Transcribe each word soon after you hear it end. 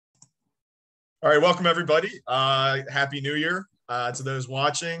All right, welcome everybody. Happy New Year to those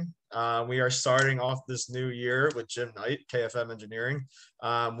watching. We are starting off this new year with Jim Knight, KFM Engineering.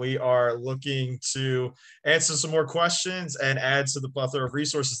 We are looking to answer some more questions and add to the plethora of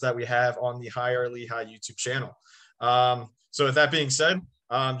resources that we have on the Hire Lehigh YouTube channel. So with that being said,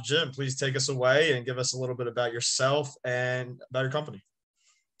 Jim, please take us away and give us a little bit about yourself and about your company.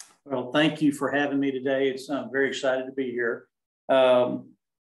 Well, thank you for having me today. I'm very excited to be here.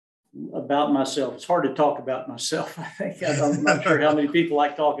 About myself, it's hard to talk about myself. I'm not sure how many people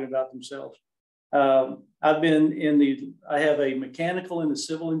like talking about themselves. I have a mechanical and a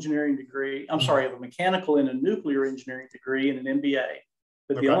civil engineering degree. I have a mechanical and a nuclear engineering degree and an MBA.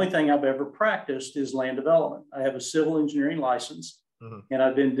 But the only thing I've ever practiced is land development. I have a civil engineering license, and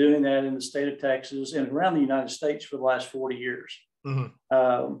I've been doing that in the state of Texas and around the United States for the last 40 years.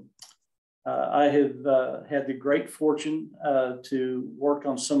 I have had the great fortune to work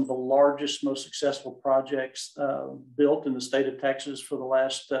on some of the largest, most successful projects built in the state of Texas for the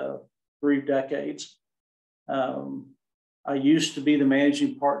last 3 decades. I used to be the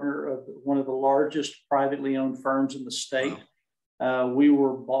managing partner of one of the largest privately owned firms in the state. We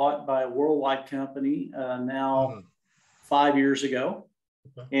were bought by a worldwide company now 5 years ago.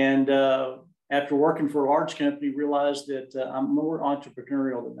 And after working for a large company, realized that I'm more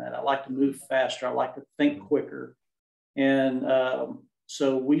entrepreneurial than that. I like to move faster. I like to think quicker. And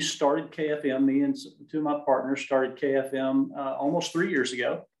so we started KFM. Me and two of my partners started KFM almost 3 years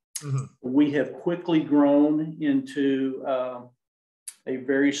ago. We have quickly grown into a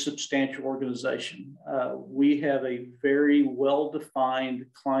very substantial organization. We have a very well-defined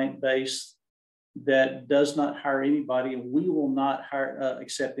client base that does not hire anybody, and we will not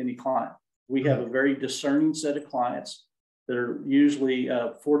accept any client. We have a very discerning set of clients that are usually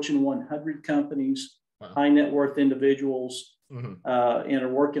Fortune 100 companies, high net worth individuals, and are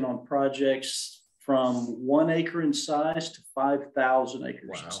working on projects from 1 acre in size to 5,000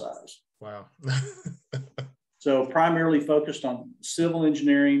 acres in size. Wow. So primarily focused on civil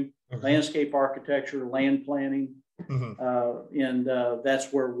engineering, landscape architecture, land planning, and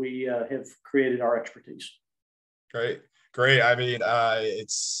that's where we have created our expertise. Great. I mean,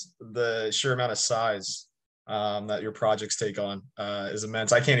 it's the sheer amount of size that your projects take on is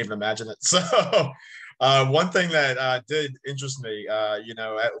immense. I can't even imagine it. So one thing that did interest me,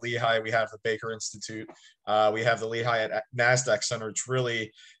 at Lehigh, we have the Baker Institute. We have the Lehigh at NASDAQ Center, which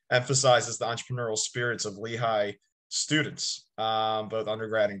really emphasizes the entrepreneurial spirits of Lehigh students, both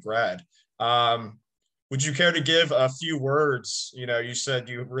undergrad and grad. Would you care to give a few words? You said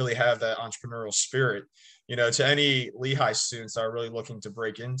you really have that entrepreneurial spirit, to any Lehigh students that are really looking to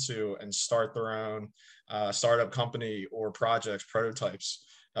break into and start their own startup company or projects, prototypes.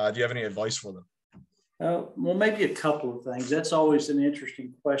 Do you have any advice for them? Well, maybe a couple of things. That's always an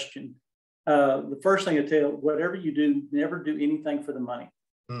interesting question. The first thing I tell you, whatever you do, never do anything for the money.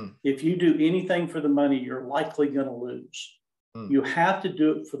 If you do anything for the money, you're likely going to lose. You have to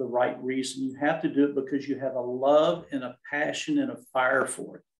do it for the right reason. You have to do it because you have a love and a passion and a fire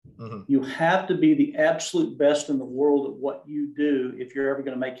for it. You have to be the absolute best in the world at what you do if you're ever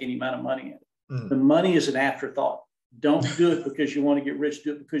going to make any amount of money in it. The money is an afterthought. Don't do it because you want to get rich.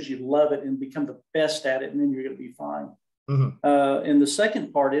 Do it because you love it and become the best at it, and then you're going to be fine. And the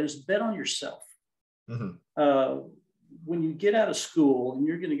second part is bet on yourself. When you get out of school and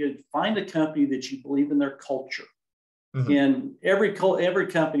you're going to find a company that you believe in their culture. And every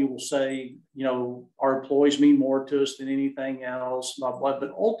company will say, our employees mean more to us than anything else, blah, blah.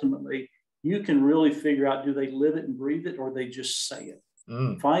 But ultimately, you can really figure out, do they live it and breathe it, or they just say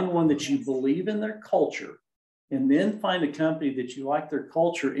it? Find one that you believe in their culture, and then find a company that you like their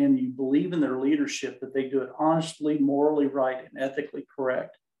culture and you believe in their leadership, that they do it honestly, morally right, and ethically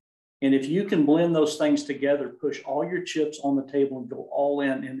correct. And if you can blend those things together, push all your chips on the table and go all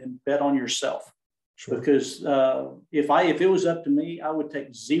in, and then bet on yourself. Because if it was up to me, I would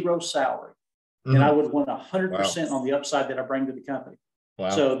take zero salary, and I would want 100% on the upside that I bring to the company.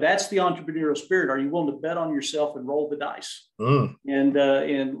 So that's the entrepreneurial spirit. Are you willing to bet on yourself and roll the dice? And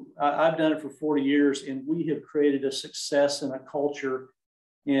I've done it for 40 years, and we have created a success and a culture.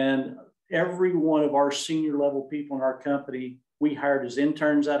 And every one of our senior level people in our company, we hired as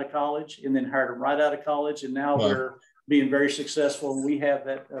interns out of college, and then hired them right out of college, and now we're being very successful, and we have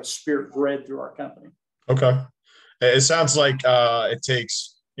that spirit bred through our company. Okay. It sounds like it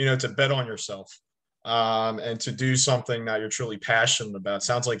takes, to bet on yourself and to do something that you're truly passionate about.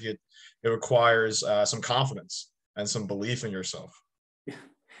 Sounds like it requires some confidence and some belief in yourself.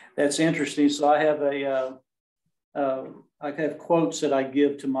 That's interesting. So I have I have quotes that I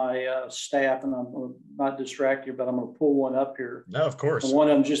give to my staff, and I'm going to not distract you, but I'm going to pull one up here. No, of course. And one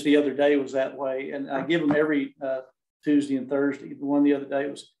of them just the other day was that way. And I give them every Tuesday and Thursday. The one the other day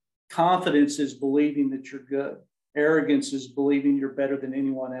was, confidence is believing that you're good. Arrogance is believing you're better than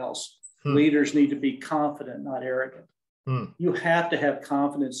anyone else. Leaders need to be confident, not arrogant. You have to have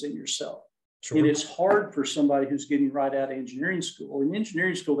confidence in yourself. Sure. And it's hard for somebody who's getting right out of engineering school. In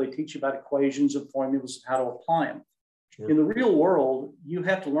engineering school, they teach you about equations and formulas and how to apply them. Sure. In the real world, you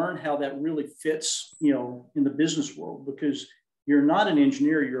have to learn how that really fits, in the business world, because you're not an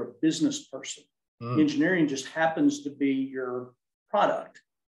engineer, you're a business person. Engineering just happens to be your product.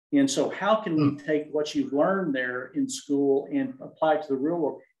 And so how can we take what you've learned there in school and apply it to the real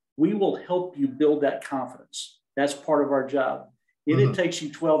world? We will help you build that confidence. That's part of our job. It takes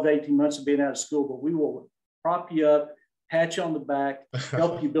you 12 to 18 months of being out of school, but we will prop you up, pat you on the back,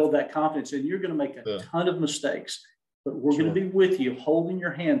 help you build that confidence. And you're going to make a ton of mistakes, but we're going to be with you, holding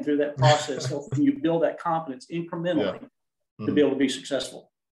your hand through that process, helping you build that confidence incrementally to be able to be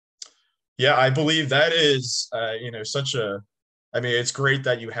successful. Yeah, I believe that is, it's great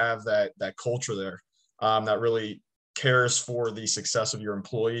that you have that culture there that really cares for the success of your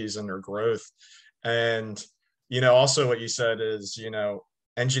employees and their growth. And also what you said is,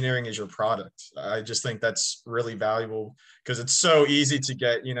 engineering is your product. I just think that's really valuable, because it's so easy to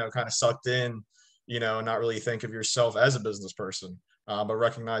get, kind of sucked in, and not really think of yourself as a business person, but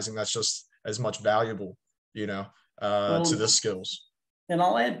recognizing that's just as much valuable, to the skills. And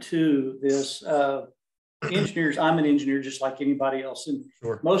I'll add to this, engineers, I'm an engineer just like anybody else. And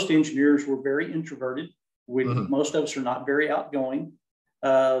most engineers were very introverted. Most of us are not very outgoing.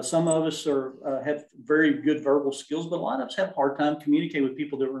 Some of us have very good verbal skills, but a lot of us have a hard time communicating with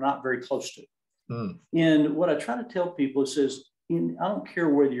people that we're not very close to. And what I try to tell people is, I don't care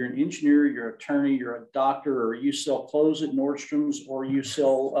whether you're an engineer, you're an attorney, you're a doctor, or you sell clothes at Nordstrom's, or you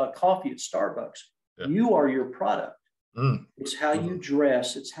sell coffee at Starbucks. You are your product. It's how you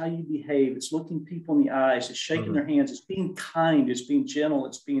dress. It's how you behave. It's looking people in the eyes. It's shaking their hands. It's being kind. It's being gentle.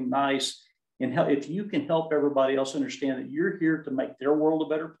 It's being nice. And if you can help everybody else understand that you're here to make their world a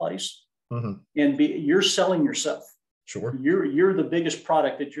better place, and you're selling yourself. Sure. You're the biggest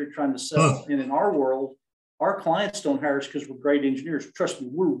product that you're trying to sell. And in our world, our clients don't hire us because we're great engineers. Trust me,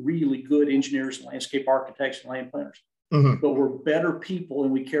 we're really good engineers and landscape architects and land planners. But we're better people,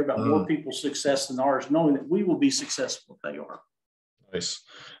 and we care about more people's success than ours, knowing that we will be successful if they are.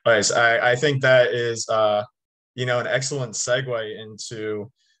 Nice. I think that is, an excellent segue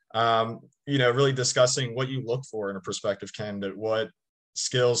into, really discussing what you look for in a prospective candidate, what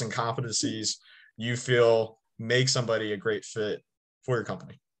skills and competencies you feel make somebody a great fit for your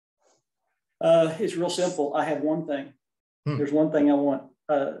company. It's real simple. I have one thing. There's one thing I want,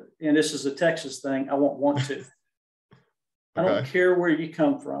 and this is a Texas thing. I want to. I don't care where you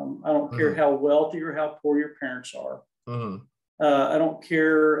come from. I don't care how wealthy or how poor your parents are. I don't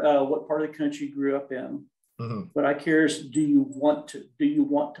care what part of the country you grew up in. What I care is, do you want to? Do you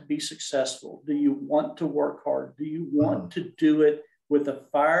want to be successful? Do you want to work hard? Do you want to do it with a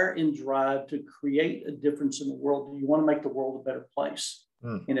fire and drive to create a difference in the world? Do you want to make the world a better place?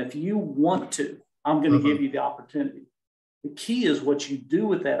 And if you want to, I'm going to give you the opportunity. The key is what you do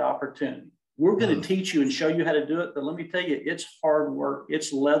with that opportunity. We're going to teach you and show you how to do it. But let me tell you, it's hard work.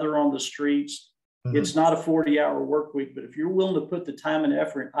 It's leather on the streets. It's not a 40-hour work week. But if you're willing to put the time and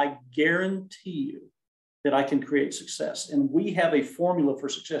effort, I guarantee you that I can create success. And we have a formula for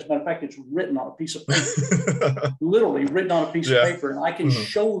success. Matter of fact, it's written on a piece of paper, literally written on a piece of paper. And I can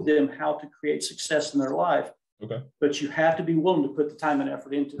show them how to create success in their life. But you have to be willing to put the time and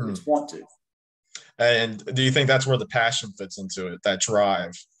effort into it. It's want to. And do you think that's where the passion fits into it, that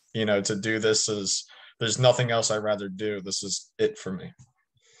drive, to do this? There's nothing else I'd rather do. This is it for me.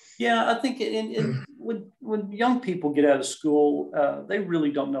 Yeah, I think when young people get out of school, they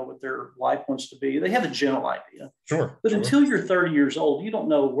really don't know what their life wants to be. They have a general idea. But until you're 30 years old, you don't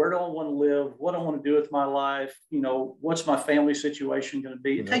know, where do I want to live? What do I want to do with my life? What's my family situation going to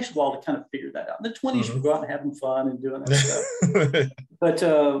be? It takes a while to kind of figure that out. In the 20s, we're going out and having fun and doing that stuff. But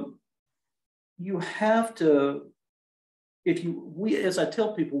you have to, as I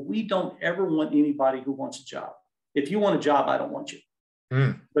tell people, we don't ever want anybody who wants a job. If you want a job, I don't want you.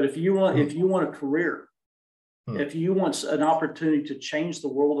 But if you want a career, if you want an opportunity to change the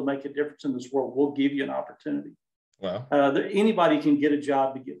world, to make a difference in this world, we'll give you an opportunity. Wow. Anybody can get a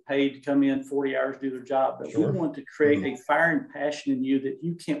job to get paid to come in 40 hours, do their job. But we want to create a fire and passion in you that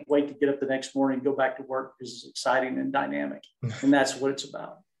you can't wait to get up the next morning and go back to work, because it's exciting and dynamic. And that's what it's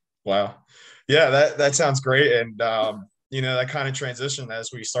about. Wow. Yeah, that sounds great. And, that kind of transition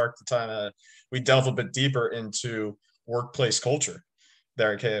as we start to kind of we delve a bit deeper into workplace culture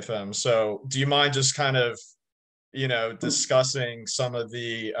there at KFM. So do you mind just kind of, discussing some of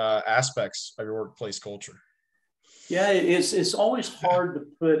the aspects of your workplace culture? Yeah, it's always hard to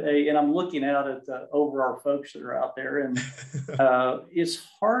put and I'm looking out at over our folks that are out there, and it's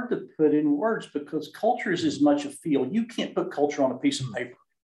hard to put in words because culture is as much a feel. You can't put culture on a piece of paper.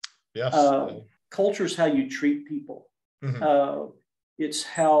 Yes. Culture is how you treat people. Mm-hmm. It's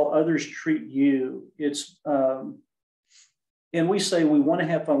how others treat you. And we say we want to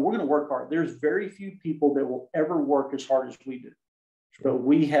have fun. We're going to work hard. There's very few people that will ever work as hard as we do, but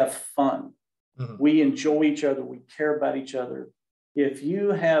we have fun. Mm-hmm. We enjoy each other. We care about each other. If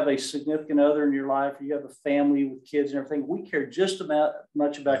you have a significant other in your life, or you have a family with kids and everything, we care just about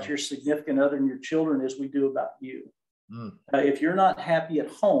much about your significant other and your children as we do about you. If you're not happy at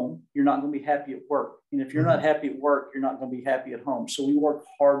home, you're not going to be happy at work. And if you're not happy at work, you're not going to be happy at home. So we work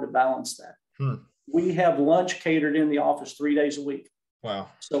hard to balance that. We have lunch catered in the office 3 days a week. Wow.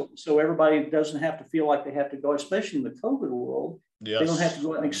 So everybody doesn't have to feel like they have to go, especially in the COVID world. Yes. They don't have to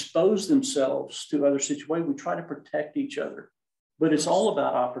go out and expose themselves to other situations. We try to protect each other, but it's all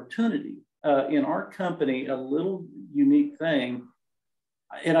about opportunity. In our company, a little unique thing,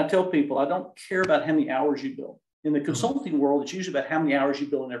 and I tell people, I don't care about how many hours you bill. In the consulting world, it's usually about how many hours you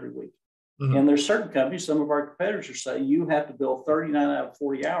bill in every week. And there's certain companies, some of our competitors say you have to bill 39 out of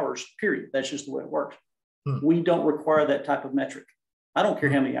 40 hours, period. That's just the way it works. We don't require that type of metric. I don't care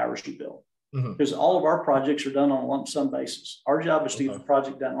how many hours you bill, because all of our projects are done on a lump sum basis. Our job is to get the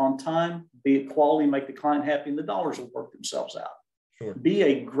project done on time, be it quality, make the client happy, and the dollars will work themselves out. Sure. Be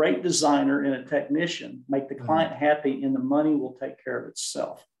a great designer and a technician, make the client happy, and the money will take care of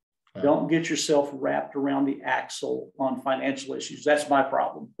itself. Wow. Don't get yourself wrapped around the axle on financial issues. That's my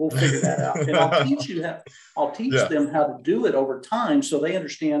problem. We'll figure that out. And I'll teach them how to do it over time so they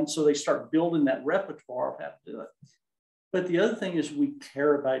understand, so they start building that repertoire of how to do it. But the other thing is we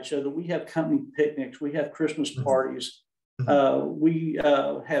care about each other. We have company picnics. We have Christmas parties. We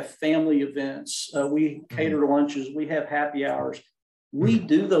have family events. We cater lunches. We have happy hours. We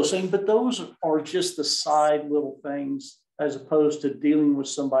do those things, but those are just the side little things, as opposed to dealing with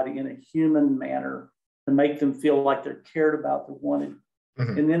somebody in a human manner to make them feel like they're cared about, they're wanted.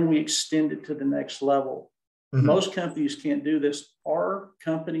 And then we extend it to the next level. Most companies can't do this. Our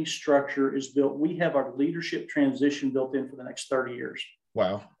company structure is built. We have our leadership transition built in for the next 30 years.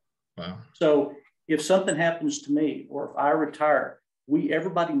 Wow. So if something happens to me, or if I retire,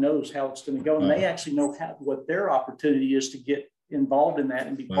 everybody knows how it's going to go. And they actually know what their opportunity is to get involved in that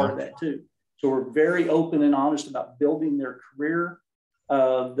and be part of that too. So we're very open and honest about building their career,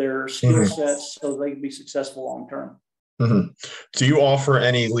 their skill sets, so they can be successful long term. Do you offer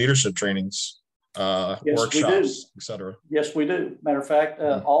any leadership trainings, yes, workshops, etc.? Yes, we do. Matter of fact,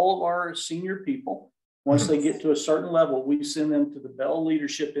 all of our senior people, once they get to a certain level, we send them to the Bell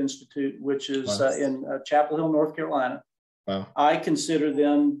Leadership Institute, which is in Chapel Hill, North Carolina. Wow. I consider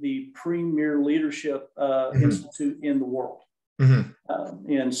them the premier leadership institute in the world.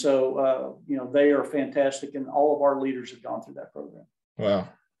 And so, they are fantastic, and all of our leaders have gone through that program.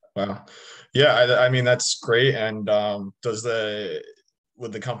 Wow. Yeah, I mean, that's great. And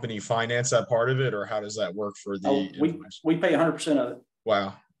would the company finance that part of it, or how does that work for the we pay 100% of it.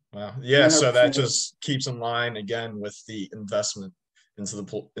 Wow. Yeah, so that just keeps in line again with the investment into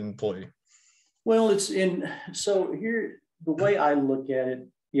the employee. Well, so here, the way I look at it,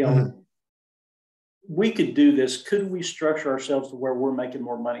 we could do this. Could we structure ourselves to where we're making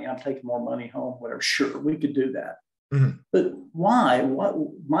more money? I'm taking more money home, whatever. Sure, we could do that. But why?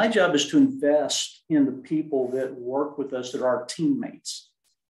 My job is to invest in the people that work with us, that are our teammates.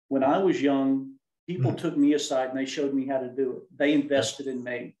 When I was young, people took me aside and they showed me how to do it. They invested in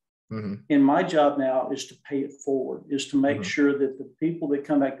me. And my job now is to pay it forward, is to make sure that the people that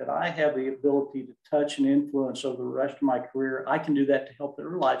come back, that I have the ability to touch and influence over the rest of my career, I can do that to help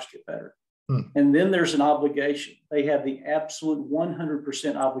their lives get better. And then there's an obligation. They have the absolute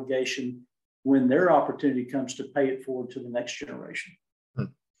 100% obligation when their opportunity comes to pay it forward to the next generation.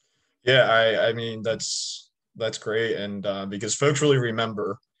 Yeah, I mean, that's great. And because folks really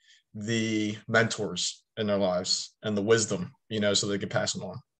remember the mentors in their lives and the wisdom, so they can pass them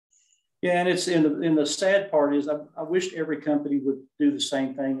on. Yeah, and it's in the sad part is I wish every company would do the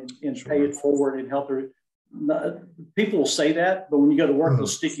same thing and pay it forward and help their. People will say that, but when you go to work, they'll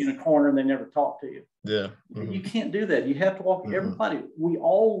stick you in a corner and they never talk to you. Yeah. You can't do that. You have to walk. Everybody, we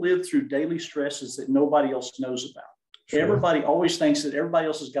all live through daily stresses that nobody else knows about. Everybody always thinks that everybody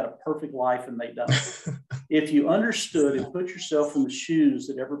else has got a perfect life and they don't. If you understood and put yourself in the shoes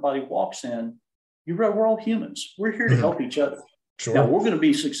that everybody walks in, we're all humans. We're here to help each other. Now, Sure. we're going to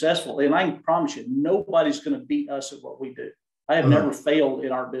be successful, and I can promise you, nobody's going to beat us at what we do. I have Mm-hmm. never failed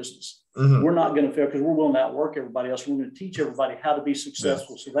in our business. Mm-hmm. We're not going to fail because we're willing to outwork everybody else. We're going to teach everybody how to be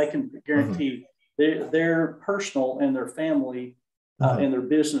successful so they can guarantee their personal and their family and their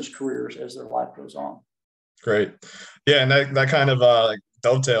business careers as their life goes on. Great. Yeah. And that kind of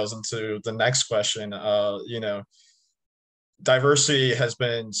dovetails into the next question. Diversity has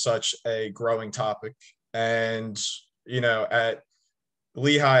been such a growing topic. And, at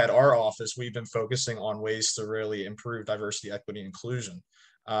Lehigh, at our office, we've been focusing on ways to really improve diversity, equity, inclusion.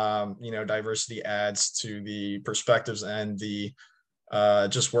 Diversity adds to the perspectives and the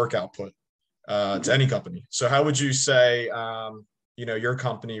just work output to any company. So how would you say, your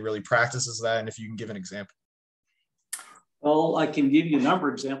company really practices that? And if you can give an example. Well, I can give you a number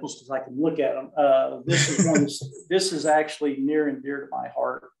of examples because I can look at them. This is actually near and dear to my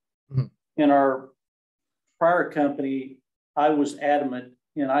heart. Mm-hmm. In our prior company, I was adamant,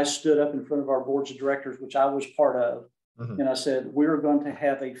 and I stood up in front of our boards of directors, which I was part of, and I said, we're going to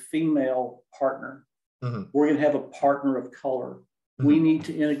have a female partner. We're going to have a partner of color. We need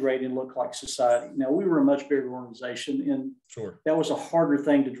to integrate and look like society. Now, we were a much bigger organization, and that was a harder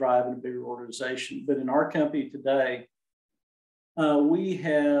thing to drive in a bigger organization. But in our company today, we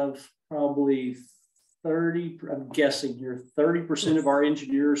have probably 30, I'm guessing here, 30% of our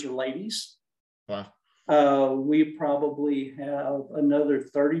engineers are ladies. Wow. We probably have another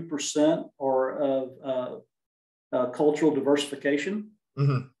 30% of cultural diversification.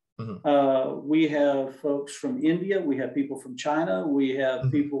 We have folks from India. We have people from China. We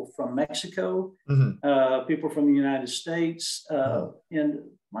have people from Mexico, people from the United States. And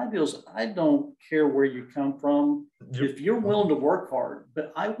my deal is, I don't care where you come from. If you're willing to work hard,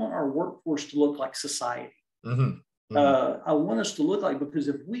 but I want our workforce to look like society. I want us to look like, because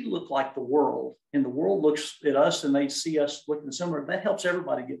if we look like the world and the world looks at us and they see us looking similar, that helps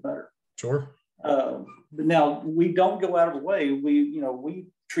everybody get better. Sure. But now we don't go out of the way. We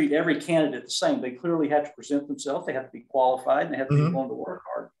treat every candidate the same. They clearly have to present themselves. They have to be qualified and they have to be willing to work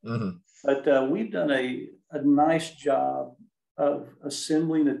hard. But we've done a nice job of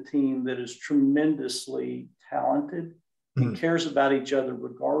assembling a team that is tremendously talented and cares about each other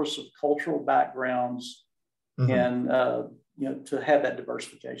regardless of cultural backgrounds and to have that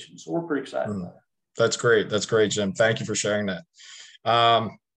diversification. So we're pretty excited about it. That's great. That's great, Jim. Thank you for sharing that.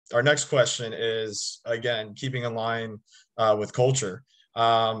 Our next question is, again, keeping in line with culture.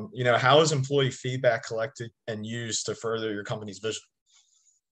 How is employee feedback collected and used to further your company's vision?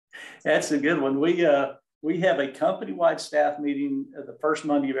 That's a good one. We have a company-wide staff meeting the first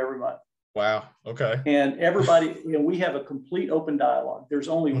Monday of every month. Wow. Okay. And everybody, we have a complete open dialogue. There's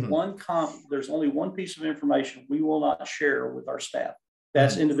only there's only one piece of information we will not share with our staff.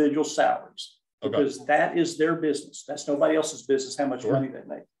 That's individual salaries, because that is their business. That's nobody else's business how much money they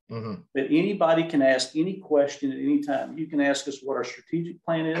make. But anybody can ask any question at any time. You can ask us what our strategic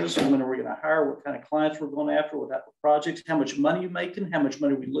plan is, when are we going to hire, what kind of clients we're going after, what type of projects, how much money you're making, how much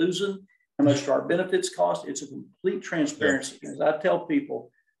money we losing, how much do our benefits cost. It's a complete transparency. As I tell people,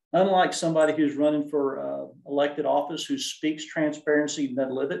 unlike somebody who's running for elected office who speaks transparency and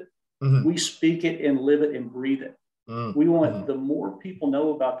doesn't live it, we speak it and live it and breathe it. We want the more people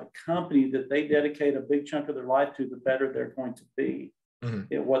know about the company that they dedicate a big chunk of their life to, the better they're going to be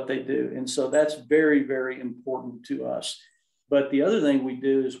at what they do. And so that's very, very important to us. But the other thing we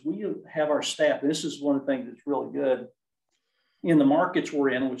do is we have our staff. And this is one of the things that's really good in the markets we're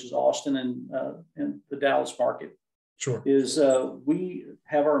in, which is Austin and the Dallas market. Is we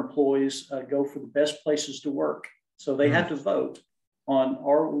have our employees go for the best places to work. So they have to vote on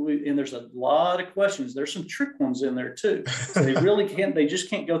and there's a lot of questions. There's some trick ones in there too. So they just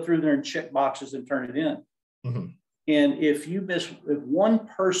can't go through there and check boxes and turn it in. And if one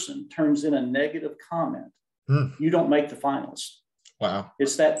person turns in a negative comment, you don't make the finalists. Wow.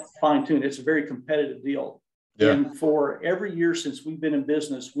 It's that fine tune. It's a very competitive deal. Yeah. And for every year since we've been in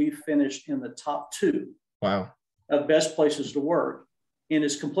business, we've finished in the top 2. Wow. Of best places to work. And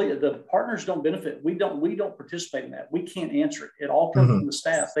it's completely, the partners don't benefit. We don't participate in that. We can't answer it. It all comes from the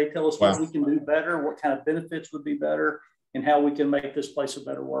staff. They tell us what we can do better, what kind of benefits would be better, and how we can make this place a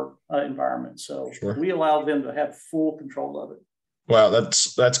better work environment. So we allow them to have full control of it. Wow,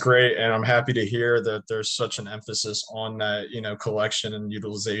 that's great. And I'm happy to hear that there's such an emphasis on that, collection and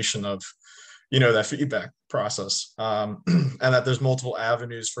utilization of, that feedback process, and that there's multiple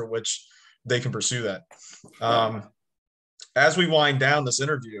avenues for which they can pursue that. As we wind down this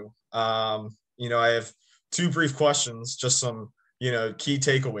interview, I have 2 brief questions, just some, key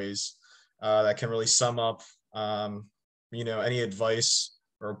takeaways that can really sum up, any advice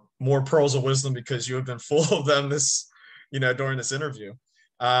or more pearls of wisdom, because you have been full of them this during this interview.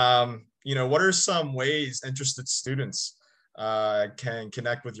 What are some ways interested students can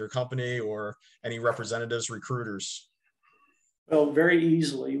connect with your company or any representatives, recruiters? Well, very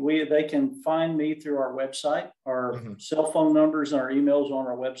easily. They can find me through our website. Our cell phone numbers and our emails on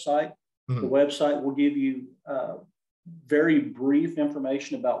our website. The website will give you very brief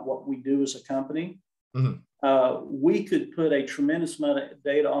information about what we do as a company. We could put a tremendous amount of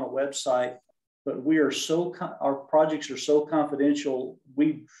data on a website, but our projects are so confidential,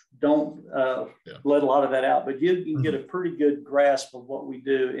 we don't let a lot of that out. But you can get a pretty good grasp of what we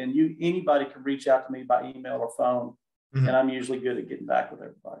do, and anybody can reach out to me by email or phone, and I'm usually good at getting back with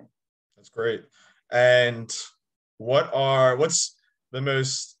everybody. That's great. And what's the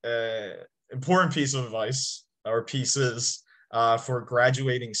most important piece of advice or pieces for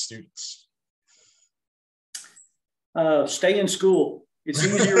graduating students? Stay in school. It's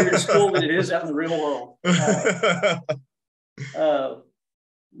easier in school than it is out in the real world.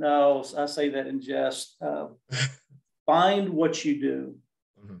 No, I say that in jest. Find what you do,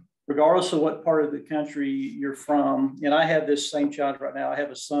 regardless of what part of the country you're from. And I have this same challenge right now. I have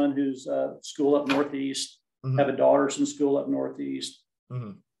a son who's school up Northeast. I have a daughter who's in school up Northeast.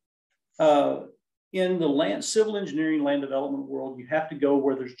 In the civil engineering, land development world, you have to go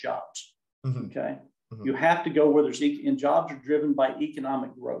where there's jobs. Okay. You have to go where and jobs are driven by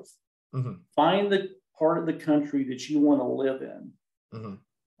economic growth. Find the part of the country that you want to live in,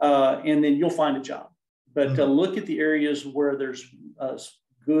 and then you'll find a job. But look at the areas where there's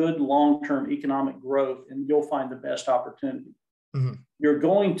good long-term economic growth, and you'll find the best opportunity. You're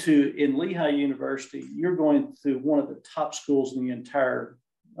going to, in Lehigh University, you're going to one of the top schools in the entire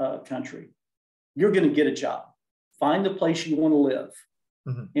country. You're going to get a job. Find the place you want to live.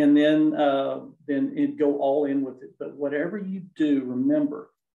 And then go all in with it. But whatever you do,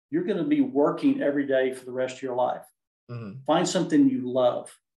 remember, you're going to be working every day for the rest of your life. Find something you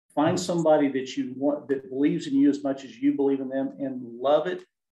love. Find somebody that you want, that believes in you as much as you believe in them, and love it.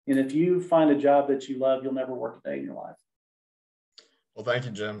 And if you find a job that you love, you'll never work a day in your life. Well, thank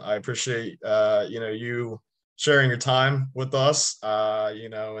you, Jim. I appreciate you sharing your time with us.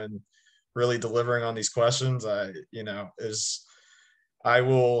 And really delivering on these questions. I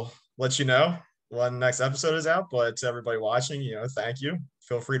will let you know when the next episode is out, but to everybody watching, thank you.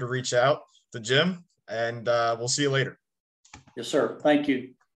 Feel free to reach out to Jim, and we'll see you later. Yes, sir. Thank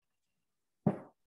you.